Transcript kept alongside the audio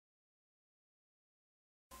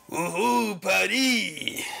Woohoo,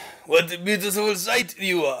 Paris! What a beautiful sight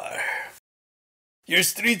you are! Your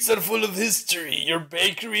streets are full of history, your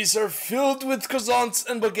bakeries are filled with croissants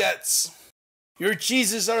and baguettes. Your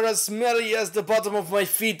cheeses are as smelly as the bottom of my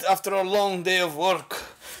feet after a long day of work.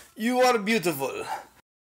 You are beautiful.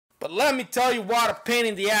 But let me tell you what a pain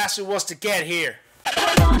in the ass it was to get here.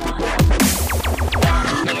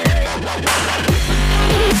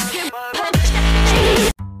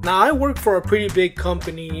 Now, I work for a pretty big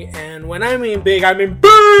company, and when I mean big, I mean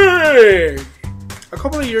big! A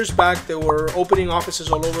couple of years back, they were opening offices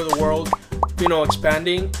all over the world,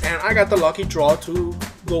 expanding, and I got the lucky draw to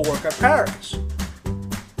go work at Paris.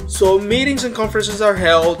 So meetings and conferences are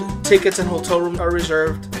held, tickets and hotel rooms are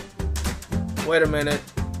reserved. Wait a minute,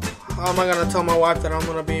 how am I gonna tell my wife that I'm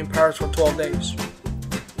gonna be in Paris for 12 days?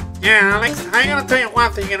 Yeah, Alex, how you gonna tell your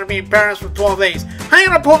wife that you're gonna be in Paris for 12 days? How you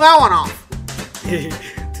gonna pull that one off?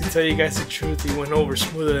 To tell you guys the truth, it went over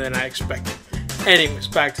smoother than I expected. Anyways,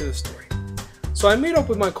 back to the story. So I meet up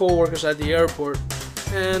with my co-workers at the airport,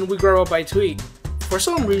 and we grab a bite to eat. For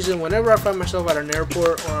some reason, whenever I find myself at an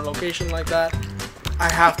airport or a location like that,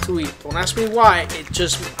 I have to eat. Don't ask me why,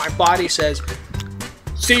 my body says,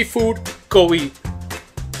 seafood, go eat.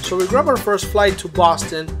 So we grab our first flight to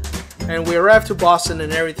Boston, and we arrive to Boston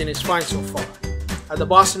and everything is fine so far. At the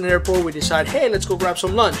Boston airport, we decide, hey, let's go grab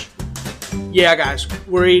some lunch. Yeah guys,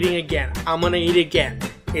 we're eating again. I'm gonna eat again.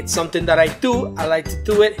 It's something that I do, I like to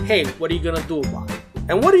do it. Hey, what are you gonna do about it?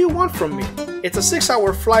 And what do you want from me? It's a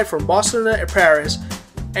 6-hour flight from Boston to Paris,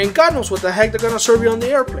 and God knows what the heck they're gonna serve you on the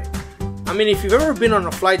airplane. I mean, if you've ever been on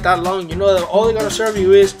a flight that long, you know that all they're gonna serve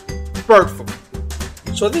you is bird food.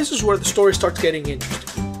 So this is where the story starts getting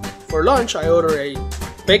interesting. For lunch, I order a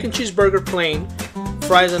bacon cheeseburger plain,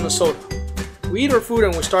 fries and a soda. We eat our food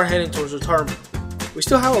and we start heading towards the terminal. We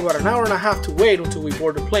still have about an hour and a half to wait until we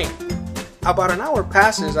board the plane. About an hour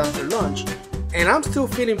passes after lunch, and I'm still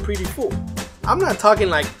feeling pretty full. I'm not talking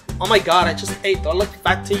like, oh my god, I just ate, do I look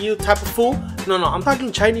fat to you type of full? No, I'm talking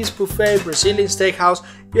Chinese buffet, Brazilian steakhouse.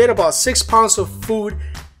 You ate about 6 pounds of food,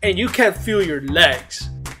 and you can't feel your legs.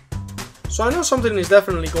 So I know something is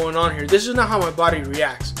definitely going on here. This is not how my body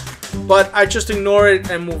reacts, but I just ignore it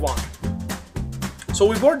and move on. So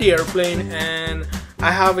we board the airplane, and I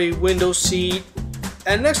have a window seat,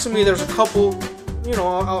 and next to me there's a couple,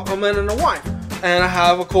 a man and a wife, and I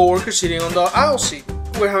have a co-worker sitting on the aisle seat.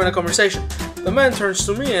 We're having a conversation. The man turns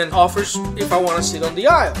to me and offers if I want to sit on the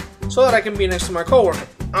aisle so that I can be next to my co-worker.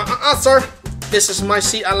 Sir, this is my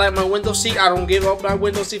seat. I like my window seat. I don't give up my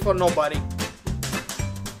window seat for nobody.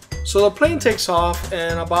 So the plane takes off,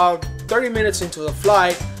 and about 30 minutes into the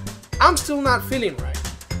flight, I'm still not feeling right.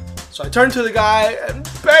 So I turn to the guy and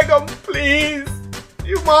beg him, please, do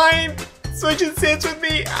you mind switching seats with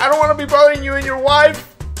me? I don't want to be bothering you and your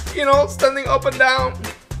wife, standing up and down.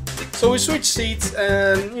 So we switch seats,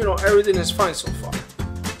 and everything is fine so far.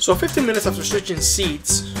 So 15 minutes after switching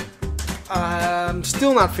seats, I'm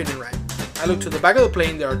still not feeling right. I look to the back of the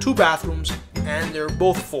plane, there are 2 bathrooms, and they're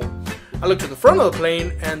both full. I look to the front of the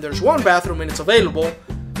plane, and there's 1 bathroom and it's available.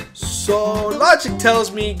 So logic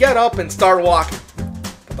tells me get up and start walking.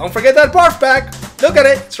 But don't forget that barf bag. Look at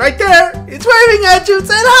it, it's right there. It's waving at you,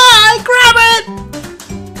 saying hi, grab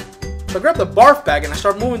it! So I grab the barf bag and I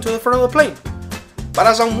start moving to the front of the plane. But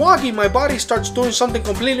as I'm walking, my body starts doing something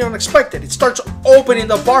completely unexpected. It starts opening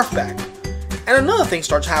the barf bag. And another thing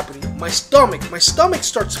starts happening. My stomach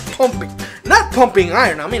starts pumping. Not pumping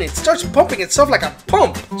iron, it starts pumping itself like a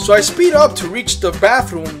pump. So I speed up to reach the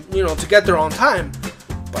bathroom, to get there on time.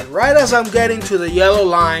 But right as I'm getting to the yellow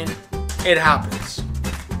line, it happens.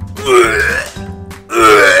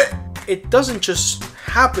 It doesn't just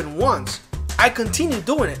happen once. I continue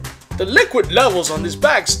doing it. The liquid levels on this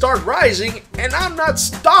bag start rising, and I'm not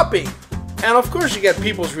stopping. And of course you get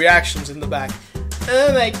people's reactions in the back.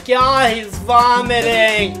 Oh my god, he's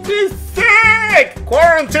vomiting. He's sick!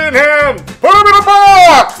 Quarantine him! Put him in a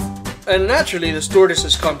box! And naturally the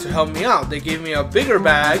stewardesses come to help me out. They give me a bigger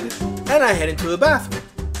bag, and I head into the bathroom.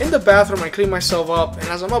 In the bathroom I clean myself up, and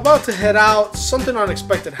as I'm about to head out, something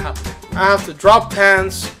unexpected happened. I have to drop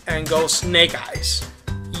pants and go snake eyes.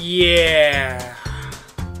 Yeah.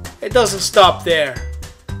 It doesn't stop there.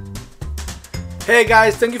 Hey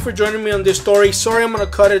guys, thank you for joining me on this story. Sorry I'm gonna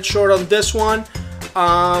cut it short on this one.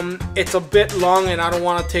 It's a bit long and I don't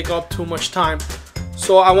want to take up too much time.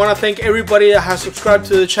 So I want to thank everybody that has subscribed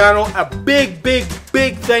to the channel. A big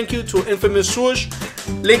thank you to Infamous Swoosh.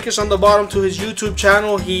 Link is on the bottom to his YouTube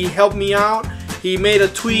channel. He helped me out. He made a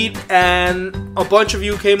tweet and a bunch of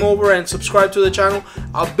you came over and subscribed to the channel.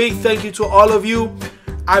 A big thank you to all of you.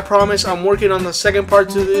 I promise I'm working on the second part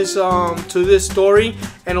to this story,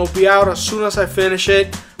 and it'll be out as soon as I finish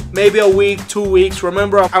it. maybe a week, 2 weeks.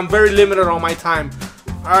 Remember, I'm very limited on my time.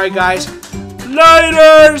 Alright guys,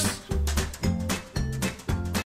 laters!